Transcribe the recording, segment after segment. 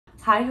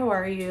Hi, how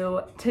are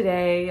you?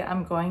 Today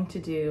I'm going to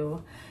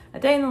do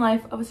a day in the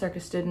life of a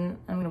circus student.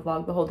 I'm gonna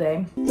vlog the whole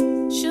day.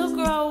 She'll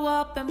grow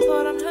up and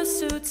put on her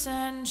suits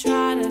and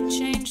try to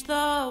change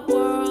the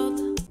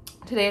world.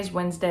 Today is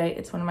Wednesday.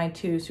 It's one of my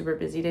 2 super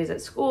busy days at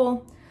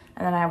school,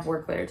 and then I have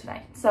work later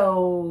tonight.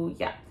 So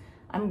yeah,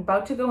 I'm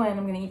about to go in,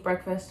 I'm gonna eat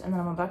breakfast, and then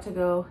I'm about to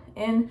go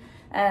in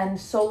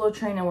and solo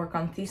train and work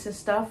on thesis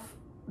stuff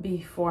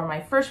before my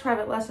first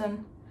private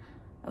lesson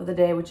of the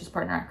day, which is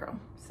partner acro.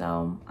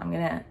 So I'm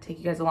gonna take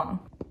you guys along.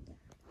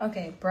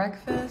 Okay,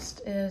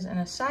 breakfast is an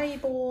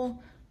acai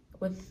bowl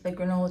with the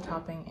granola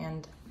topping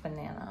and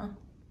banana.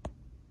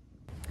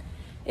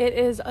 It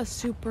is a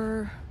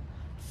super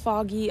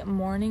foggy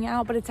morning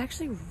out, but it's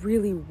actually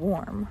really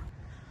warm.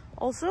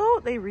 Also,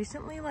 they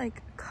recently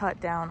cut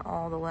down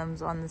all the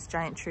limbs on this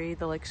giant tree,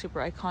 the super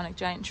iconic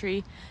giant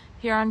tree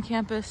here on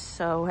campus.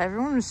 So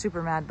everyone was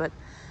super mad, but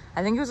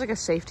I think it was a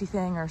safety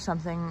thing or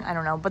something, I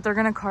don't know, but they're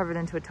gonna carve it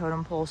into a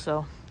totem pole,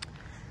 so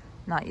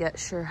not yet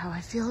sure how I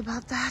feel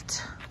about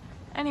that.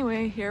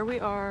 Anyway, here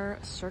we are,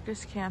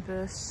 Circus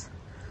campus,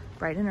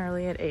 bright and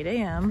early at 8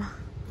 a.m.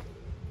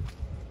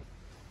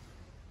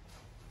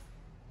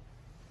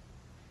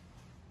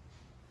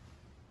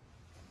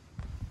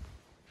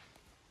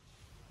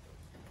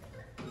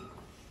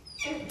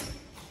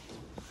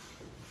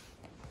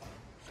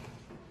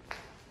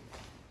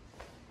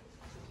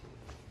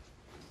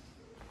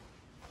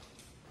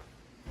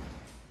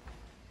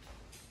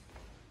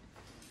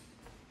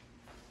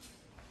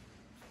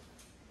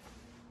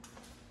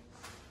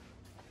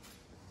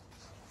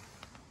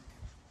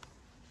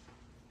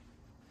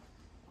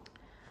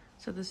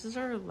 So this is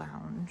our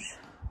lounge.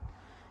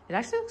 It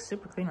actually looks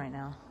super clean right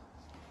now.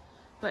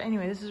 But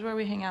anyway, this is where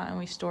we hang out and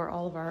we store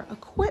all of our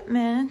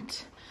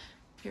equipment.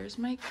 Here's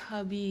my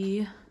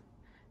cubby.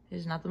 It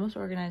is not the most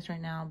organized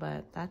right now,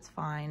 but that's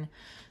fine.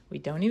 We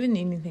don't even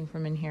need anything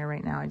from in here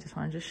right now. I just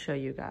want to show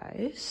you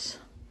guys.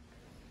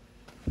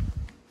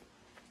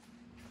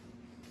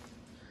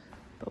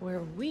 But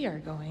where we are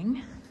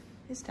going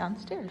is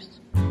downstairs.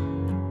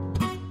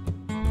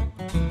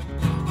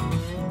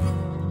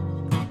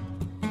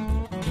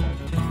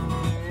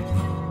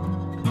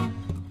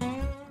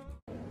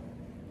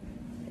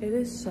 It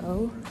is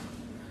so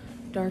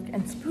dark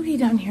and spooky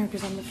down here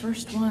because I'm the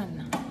first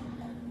one.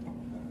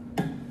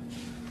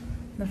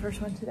 The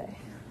first one today.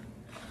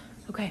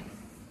 Okay,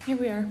 here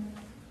we are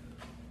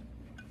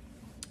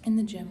in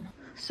the gym.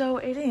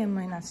 So 8 a.m.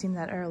 might not seem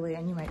that early,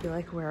 and you might be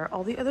like, where are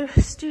all the other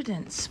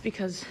students?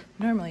 Because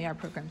normally our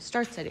program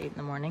starts at 8 in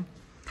the morning.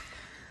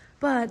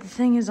 But the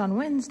thing is, on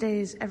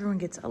Wednesdays, everyone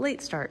gets a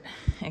late start,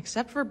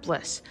 except for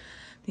Bliss.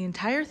 The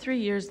entire 3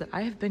 years that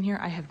I have been here,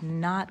 I have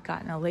not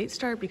gotten a late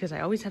start because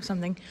I always have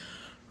something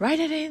right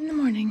at 8 in the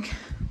morning,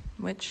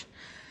 which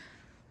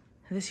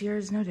this year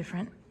is no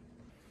different.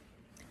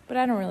 But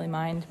I don't really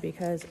mind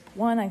because,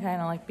 one, I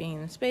kind of like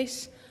being in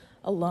space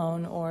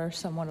alone or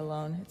somewhat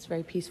alone. It's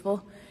very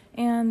peaceful.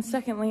 And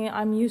secondly,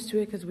 I'm used to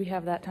it because we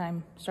have that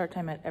start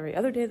time at every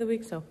other day of the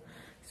week, so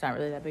it's not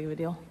really that big of a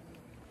deal.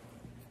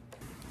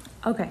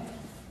 Okay,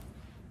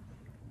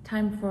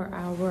 time for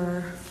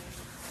our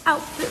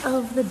outfit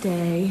of the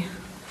day.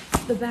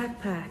 The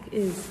backpack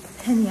is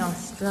Penny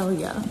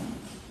Australia.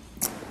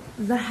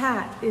 The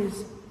hat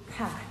is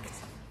packed.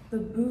 The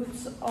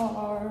boots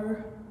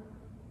are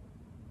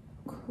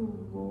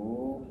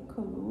Kalura?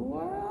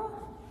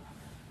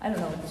 I don't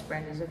know what this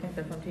brand is. I think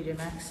they're from TJ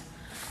Maxx.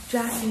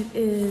 Jacket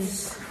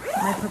is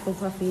my purple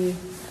puffy,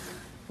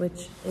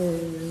 which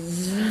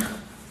is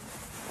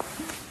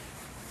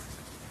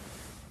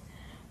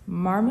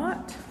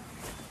Marmot.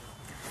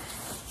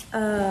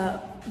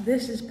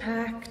 This is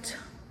packed.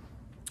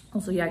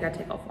 Also, yeah, I gotta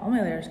take off all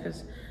my layers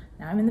because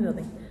now I'm in the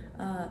building.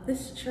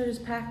 This shirt is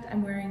packed.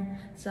 I'm wearing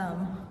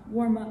some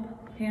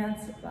warm-up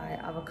pants by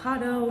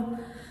Avocado.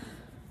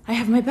 I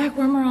have my back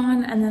warmer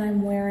on, and then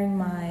I'm wearing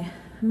my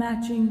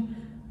matching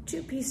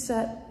 2-piece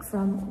set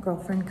from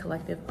Girlfriend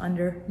Collective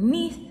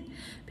underneath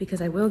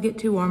because I will get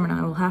too warm and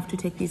I will have to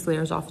take these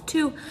layers off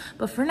too.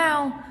 But for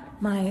now,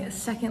 my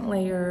second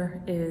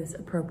layer is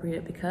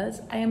appropriate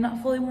because I am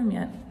not fully warm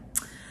yet.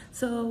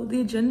 So the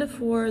agenda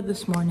for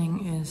this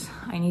morning is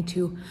I need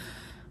to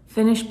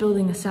finish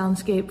building a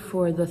soundscape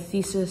for the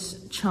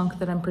thesis chunk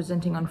that I'm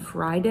presenting on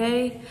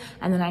Friday,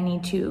 and then I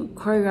need to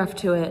choreograph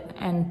to it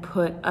and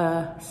put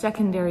a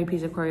secondary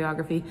piece of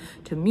choreography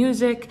to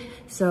music.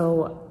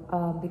 So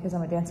because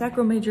I'm a dance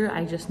acro major,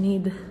 I just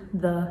need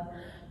the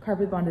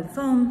carpet bonded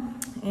foam,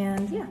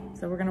 and yeah,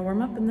 so we're gonna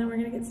warm up and then we're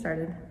gonna get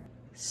started.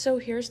 So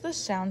here's the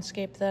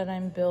soundscape that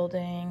I'm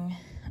building.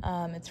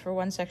 It's for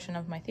one section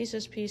of my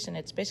thesis piece, and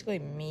it's basically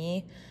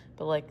me,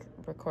 but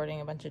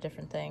recording a bunch of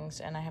different things,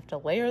 and I have to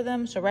layer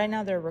them. So right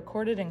now they're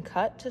recorded and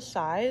cut to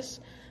size,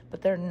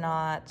 but they're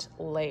not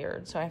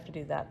layered. So I have to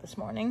do that this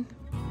morning.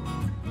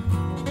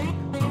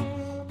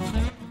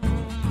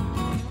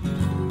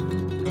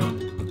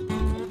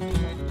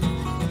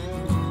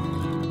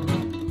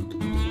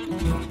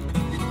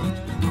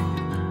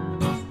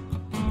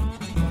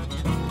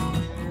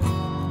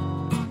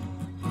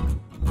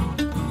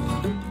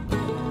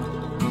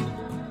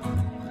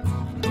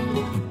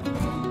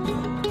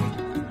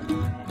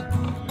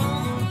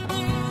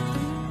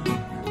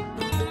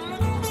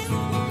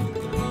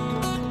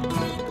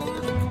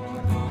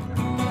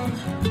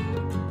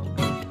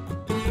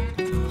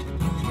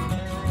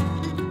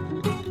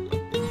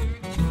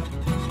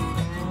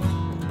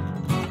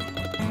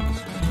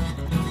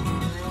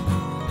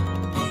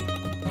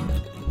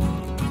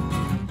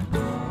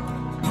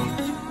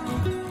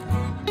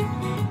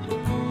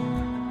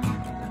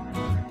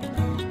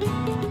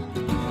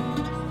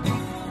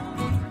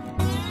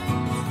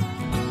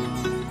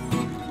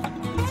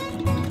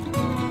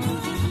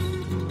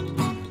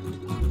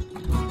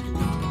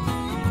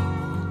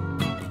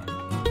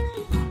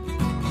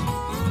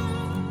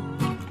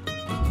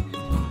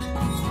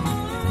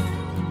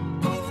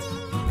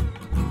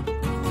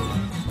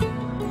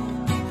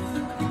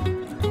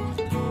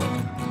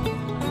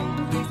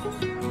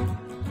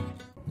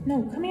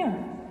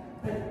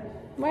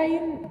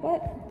 trying,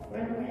 what?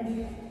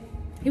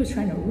 He was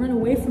trying to run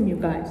away from you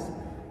guys.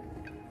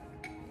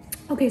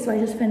 Okay, so I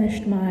just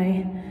finished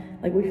my,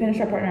 we finished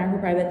our partner hour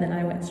private, then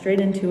I went straight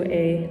into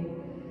a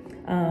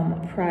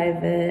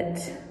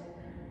private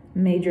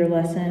major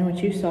lesson,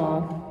 which you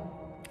saw.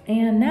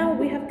 And now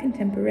we have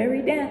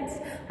contemporary dance.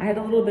 I had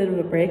a little bit of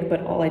a break,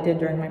 but all I did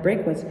during my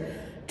break was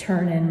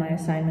turn in my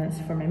assignments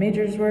for my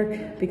major's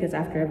work, because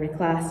after every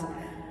class,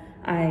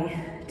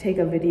 I take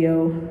a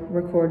video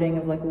recording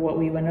of what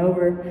we went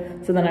over.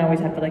 So then I always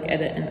have to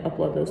edit and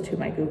upload those to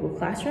my Google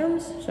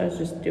Classrooms. So I was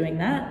just doing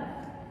that.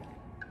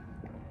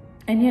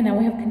 And yeah, now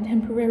we have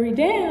contemporary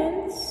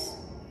dance.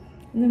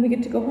 And then we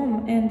get to go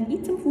home and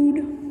eat some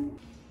food.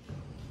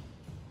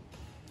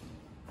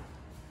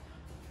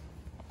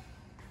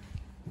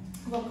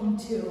 Welcome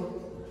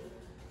to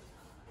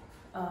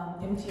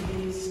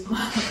MTV's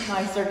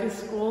My Circus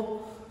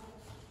School.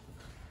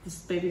 This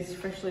baby's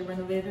freshly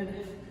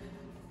renovated.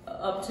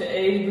 Up to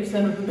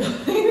 80% of the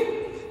building.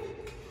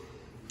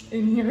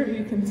 In here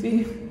you can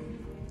see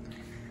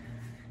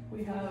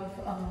we have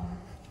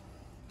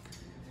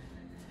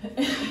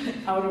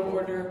out of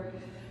order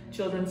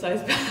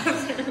children-sized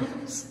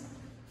bathrooms.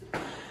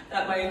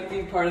 That might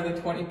be part of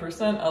the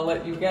 20%, I'll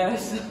let you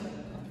guess.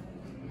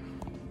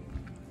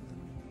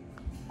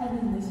 And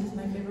then this is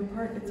my favorite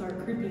part, it's our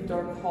creepy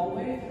dark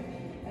hallway.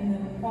 And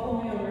then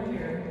follow me over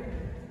here.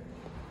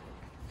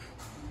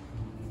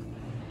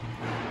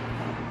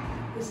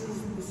 This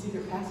is the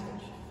secret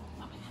passage.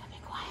 But we gotta be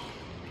quiet.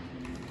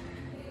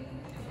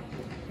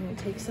 And it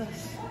takes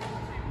us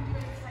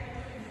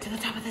to the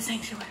top of the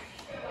sanctuary.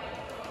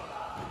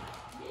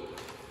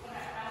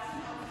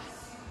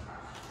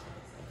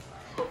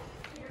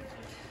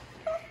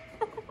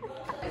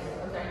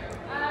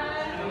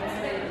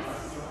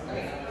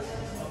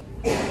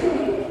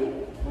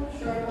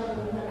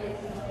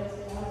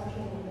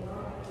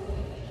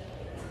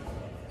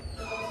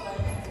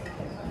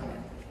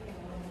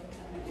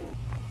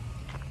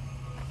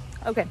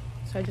 Okay,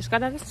 so I just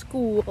got out of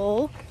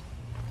school.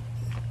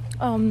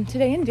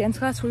 Today in dance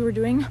class we were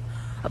doing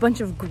a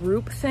bunch of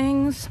group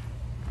things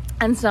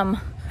and some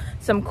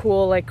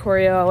cool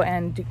choreo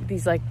and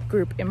these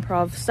group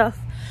improv stuff.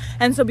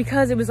 And so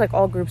because it was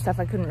all group stuff,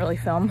 I couldn't really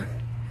film,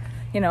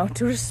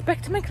 to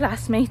respect my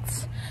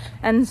classmates.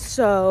 And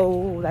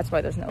so that's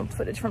why there's no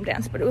footage from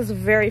dance, but it was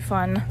very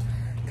fun.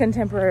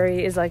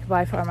 Contemporary is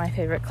by far my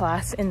favorite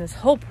class in this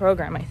whole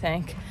program, I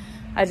think.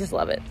 I just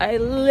love it. I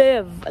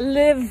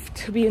live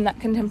to be in that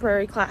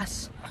contemporary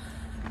class.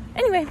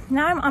 Anyway,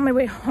 now I'm on my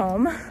way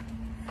home.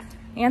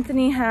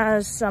 Anthony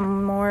has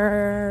some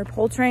more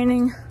pole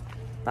training,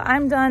 but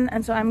I'm done,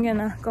 and so I'm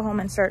gonna go home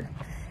and start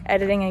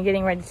editing and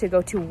getting ready to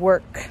go to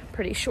work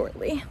pretty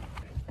shortly.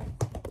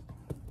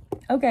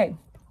 Okay,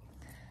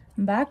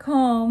 I'm back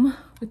home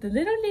with the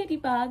little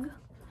ladybug.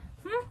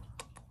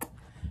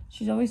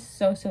 She's always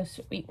so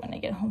sweet when I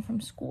get home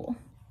from school.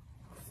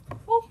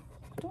 Oh.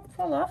 Don't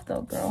fall off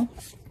though, girl.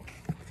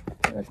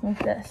 Okay, let's move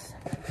this.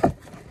 Come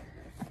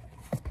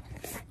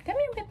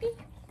here, Pippi.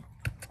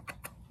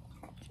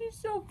 She's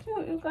so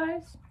cute, you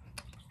guys.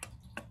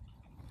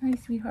 Hi,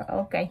 sweetheart.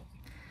 Okay.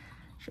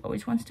 She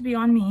always wants to be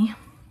on me.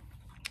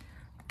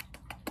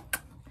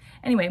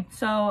 Anyway,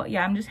 so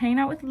yeah, I'm just hanging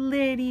out with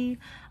Liddy.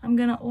 I'm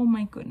gonna, oh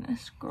my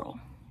goodness, girl.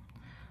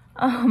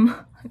 I'm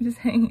just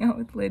hanging out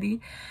with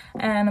Liddy,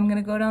 and I'm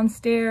gonna go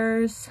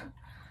downstairs.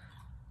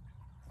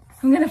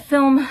 I'm gonna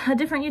film a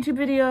different YouTube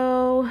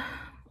video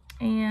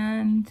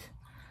and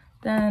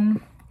then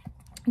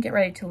get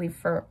ready to leave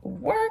for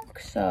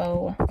work.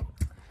 So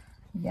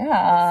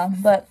yeah,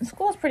 but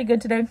school's pretty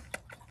good today.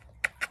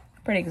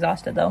 Pretty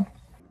exhausted though.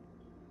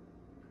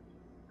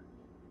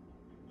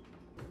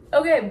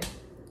 Okay,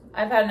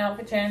 I've had an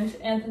outfit change.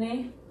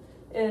 Anthony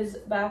is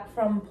back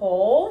from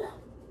pole.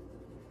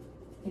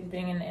 He's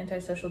being an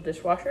antisocial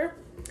dishwasher.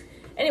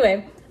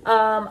 Anyway,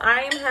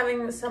 I am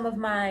having some of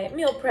my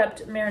meal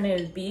prepped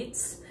marinated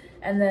beets,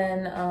 and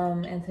then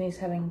Anthony's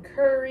having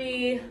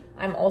curry.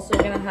 I'm also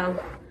gonna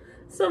have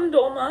some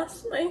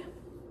dolmas, my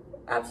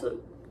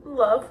absolute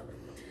love.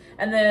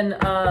 And then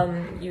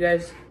you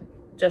guys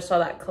just saw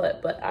that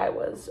clip, but I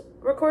was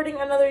recording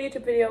another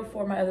YouTube video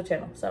for my other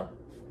channel. So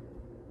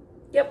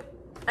yep,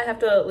 I have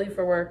to leave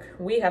for work.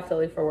 We have to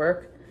leave for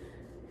work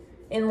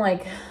in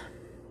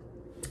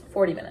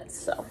 40 minutes,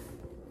 so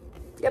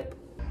yep.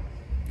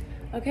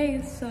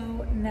 Okay, so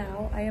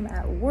now I am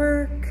at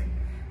work.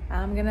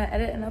 I'm gonna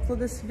edit and upload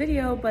this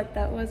video, but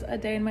that was a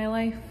day in my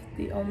life.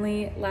 The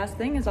only last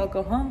thing is I'll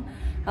go home,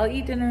 I'll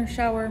eat dinner,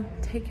 shower,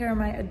 take care of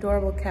my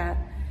adorable cat,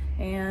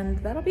 and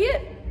that'll be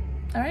it.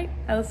 All right,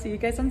 I'll see you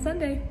guys on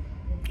Sunday.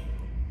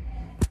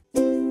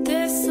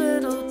 This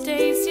little